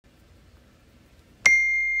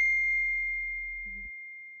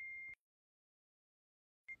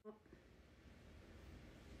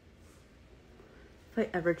I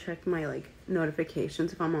ever check my like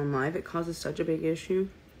notifications if I'm on live. It causes such a big issue.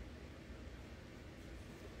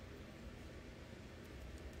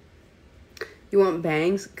 You want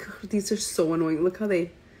bangs? God, these are so annoying. Look how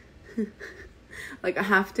they like I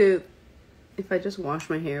have to, if I just wash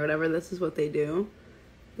my hair or whatever, this is what they do.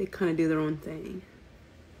 They kind of do their own thing.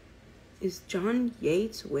 Is John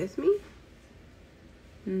Yates with me?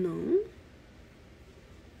 No.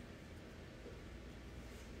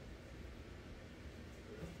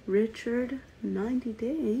 Richard 90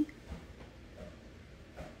 Day.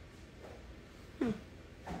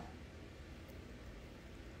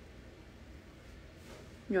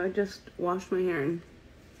 I just washed my hair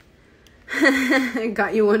and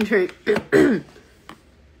got you wondering.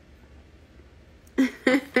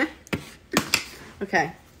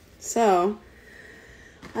 Okay, so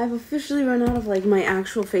I've officially run out of like my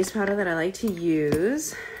actual face powder that I like to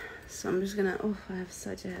use. So I'm just gonna, oh, I have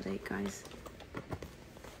such a headache, guys.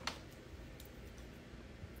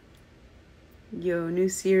 Yo, new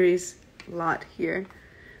series lot here.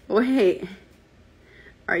 Wait,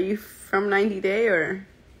 are you from 90 Day or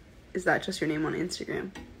is that just your name on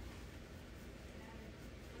Instagram?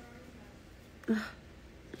 Ugh.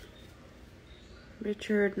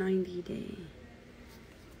 Richard 90 Day.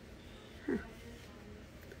 Huh.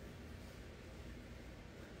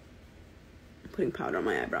 I'm putting powder on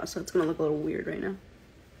my eyebrows, so it's gonna look a little weird right now.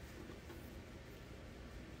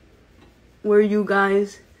 Where are you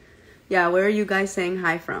guys? Yeah, where are you guys saying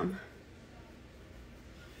hi from?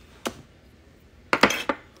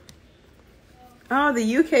 Oh,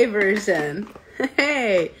 the UK version.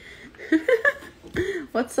 Hey.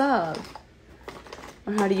 What's up?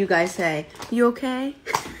 Or how do you guys say? You okay?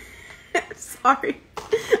 Sorry.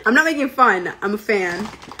 I'm not making fun. I'm a fan.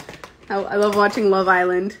 I love watching Love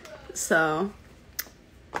Island. So.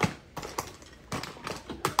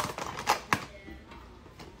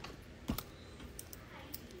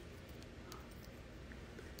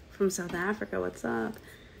 From South Africa, what's up?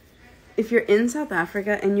 If you're in South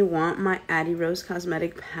Africa and you want my Addie Rose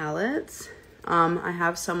Cosmetic palettes, I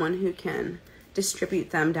have someone who can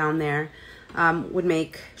distribute them down there. Would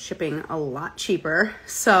make shipping a lot cheaper.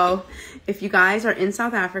 So if you guys are in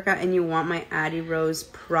South Africa and you want my Addie Rose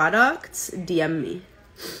products, DM me.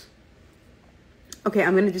 Okay,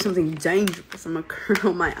 I'm gonna do something dangerous. I'm gonna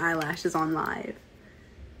curl my eyelashes on live.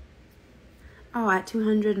 Oh, at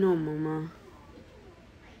 200? No, mama.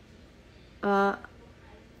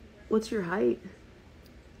 What's your height?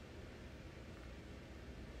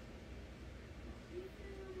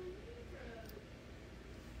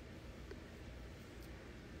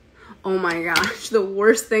 Oh my gosh, the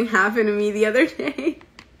worst thing happened to me the other day.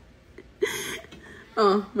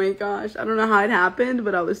 Oh my gosh, I don't know how it happened,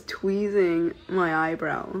 but I was tweezing my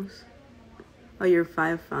eyebrows. Oh, you're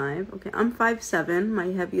 5'5". Okay, I'm 5'7". My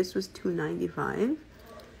heaviest was 295.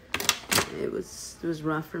 It was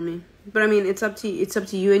rough for me. But I mean, it's up to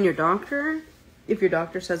you and your doctor. If your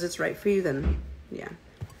doctor says it's right for you, then yeah.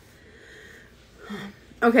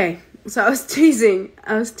 Okay, so I was tweezing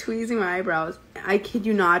my eyebrows. I kid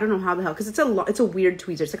you not, I don't know how the hell, because it's a weird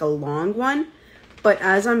tweezer. It's like a long one. But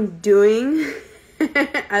as I'm doing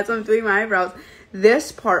my eyebrows,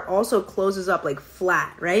 this part also closes up like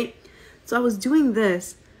flat, right? So I was doing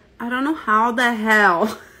this. I don't know how the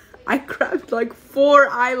hell I grabbed like 4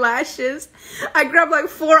 eyelashes. And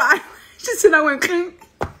I went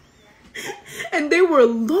and they were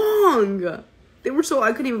long. They were so,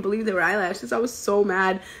 I couldn't even believe they were eyelashes. I was so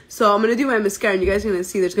mad. So I'm going to do my mascara and you guys are going to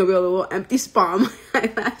see there's going to be a little empty spot on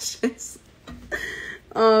my eyelashes.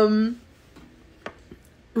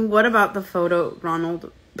 What about the photo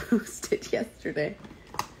Ronald posted yesterday?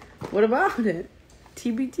 What about it?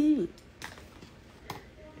 TBT.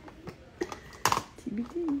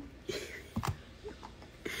 TBT.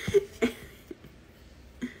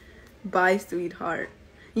 Bye, sweetheart.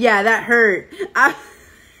 Yeah, that hurt. I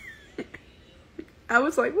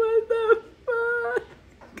was like, what the fuck?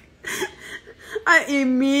 I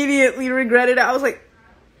immediately regretted it. I was like,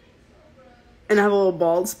 and I have a little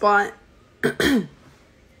bald spot.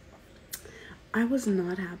 I was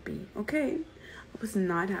not happy, okay? I was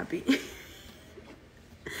not happy.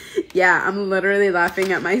 Yeah, I'm literally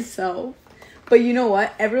laughing at myself. But you know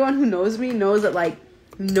what? Everyone who knows me knows that, like,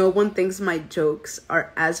 no one thinks my jokes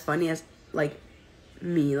are as funny as, like,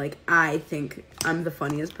 me. Like, I think I'm the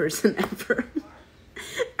funniest person ever.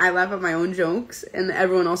 I laugh at my own jokes, and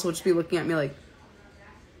everyone else will just be looking at me like,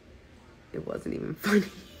 it wasn't even funny.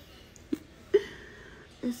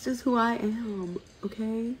 It's just who I am,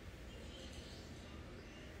 okay?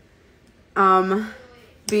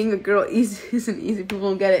 being a girl isn't easy. People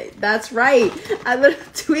don't get it. That's right. I literally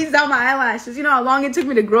tweezed out my eyelashes. You know how long it took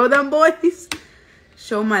me to grow them, boys?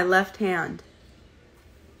 Show my left hand.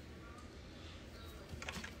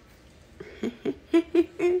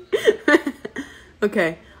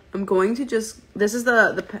 Okay, I'm going to just... This is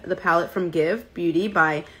the palette from Give Beauty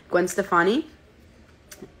by Gwen Stefani.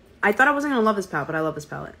 I thought I wasn't going to love this palette, but I love this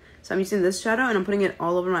palette. So I'm using this shadow, and I'm putting it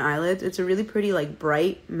all over my eyelids. It's a really pretty, like,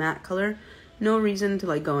 bright matte color. No reason to,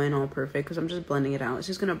 like, go in all perfect, because I'm just blending it out. It's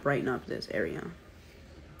just going to brighten up this area.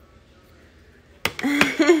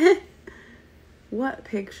 What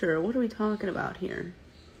picture? What are we talking about here?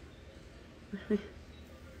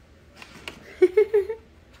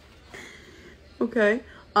 Okay.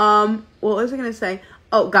 What was I gonna say?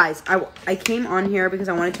 Oh, guys, I came on here because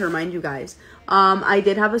I wanted to remind you guys. I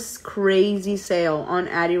did have a crazy sale on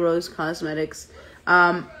Addie Rose Cosmetics.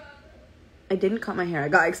 I didn't cut my hair. I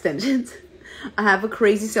got extensions. I have a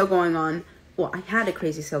crazy sale going on. Well, I had a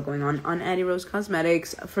crazy sale going on Addie Rose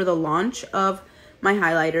Cosmetics for the launch of my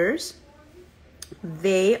highlighters.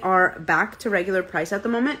 They are back to regular price at the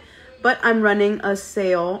moment, but I'm running a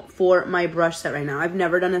sale for my brush set right now. I've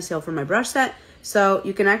never done a sale for my brush set, so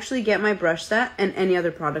you can actually get my brush set and any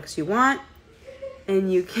other products you want,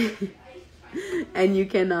 and you can and you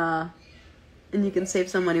can save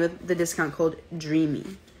some money with the discount code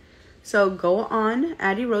DREAMY. So go on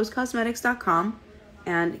addierosecosmetics.com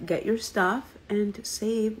and get your stuff and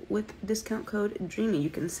save with discount code DREAMY. You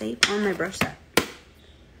can save on my brush set.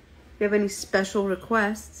 If you have any special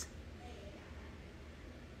requests.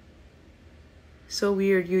 So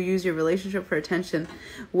weird, you use your relationship for attention.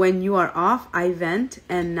 When you are off, I vent,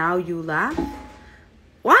 and now you laugh?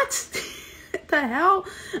 What? What the hell?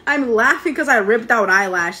 I'm laughing because I ripped out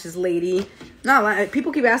eyelashes, lady. No,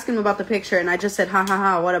 people keep asking about the picture, and I just said, ha ha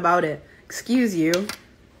ha, what about it? Excuse you,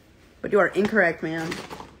 but you are incorrect, ma'am.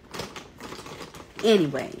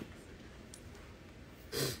 Anyway.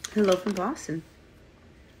 Hello from Boston.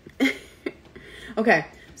 Okay,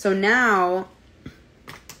 so now...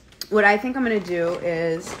 what I think I'm going to do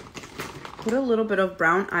is put a little bit of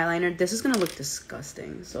brown eyeliner. This is going to look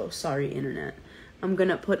disgusting, so sorry, internet. I'm going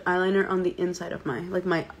to put eyeliner on the inside of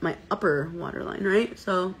my upper waterline, right?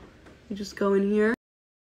 So you just go in here.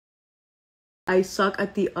 I suck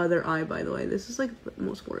at the other eye, by the way. This is like the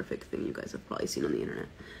most horrific thing you guys have probably seen on the internet.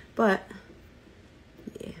 But,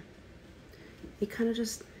 yeah. It kind of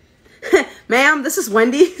just... Ma'am, this is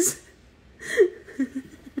Wendy's.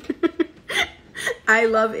 I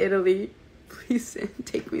love Italy. Please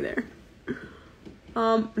take me there.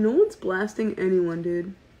 No one's blasting anyone,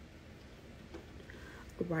 dude.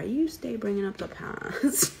 Why do you stay bringing up the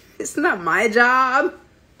past? Isn't that my job?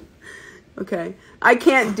 Okay. I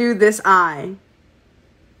can't do this eye.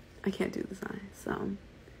 I can't do this eye, so...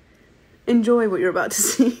 enjoy what you're about to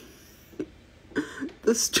see.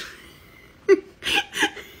 The string.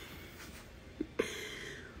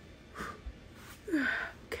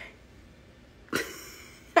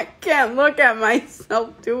 Can't look at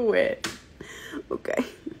myself do it. Okay,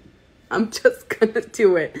 I'm just gonna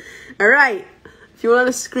do it. All right, if you want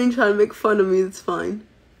to screenshot and make fun of me, it's fine.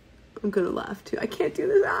 I'm gonna laugh too. I can't do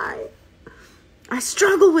this eye. I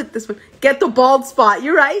struggle with this one. Get the bald spot.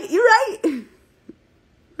 You're right. You're right.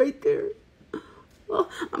 Right there. Well,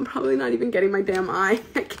 I'm probably not even getting my damn eye.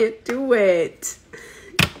 I can't do it.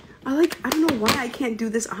 I don't know why I can't do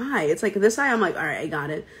this eye. It's like this eye, I'm like, all right, I got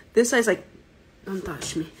it. This eye's like, don't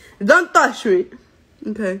touch me. Don't touch me.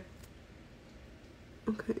 Okay.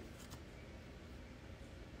 Okay.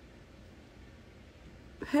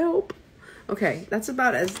 Help. Okay, that's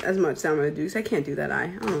about as much that I'm going to do, because I can't do that eye.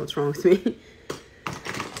 I don't know what's wrong with me.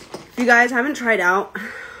 If you guys haven't tried out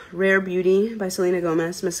Rare Beauty by Selena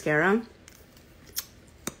Gomez mascara,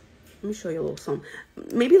 let me show you a little something.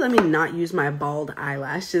 Maybe let me not use my bald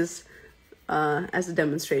eyelashes as a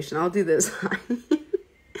demonstration. I'll do this eye.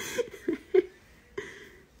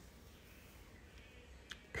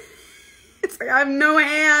 I have no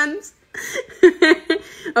hands.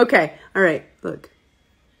 Okay. All right. Look.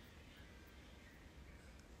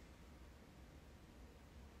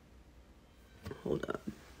 Hold up.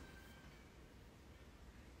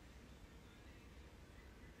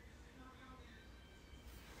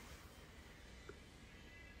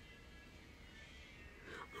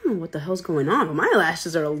 I don't know what the hell's going on, but my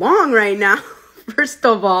lashes are long right now. First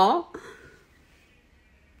of all.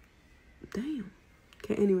 Damn.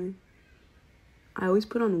 Okay, anyway. I always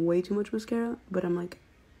put on way too much mascara, but I'm like,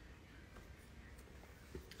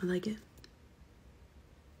 I like it.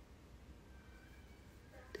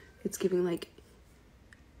 It's giving like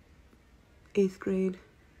 8th grade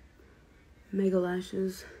mega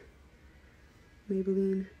lashes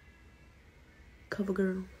Maybelline.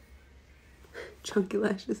 CoverGirl. Chunky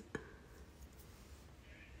lashes.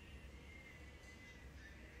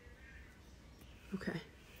 Okay.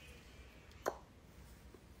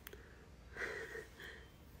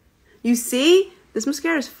 You see? This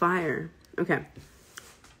mascara is fire. Okay.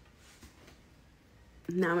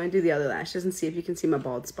 Now I'm going to do the other lashes and see if you can see my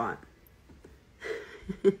bald spot.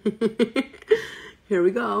 Here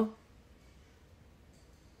we go.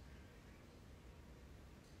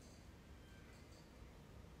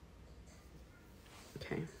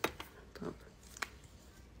 Okay. Hold up.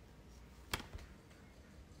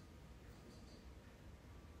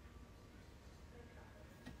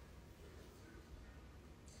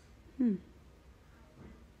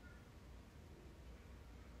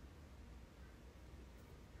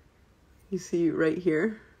 You see right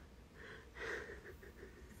here?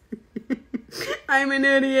 I'm an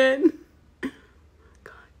idiot.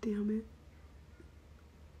 God damn it.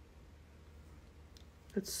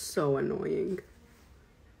 That's so annoying.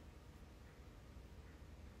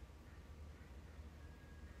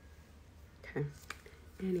 Okay.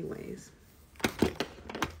 Anyways.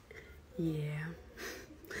 Yeah.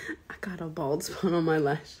 I got a bald spot on my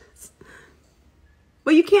lashes.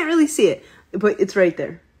 But you can't really see it. But it's right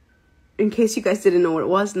there. In case you guys didn't know what it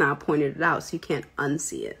was, now I pointed it out so you can't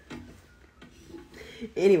unsee it.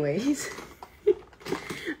 Anyways. I'm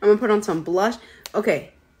gonna put on some blush.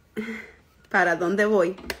 Okay. ¿Para dónde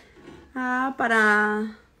voy?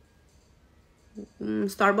 Para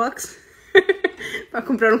Starbucks. Para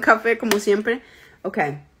comprar un café como siempre.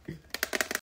 Okay.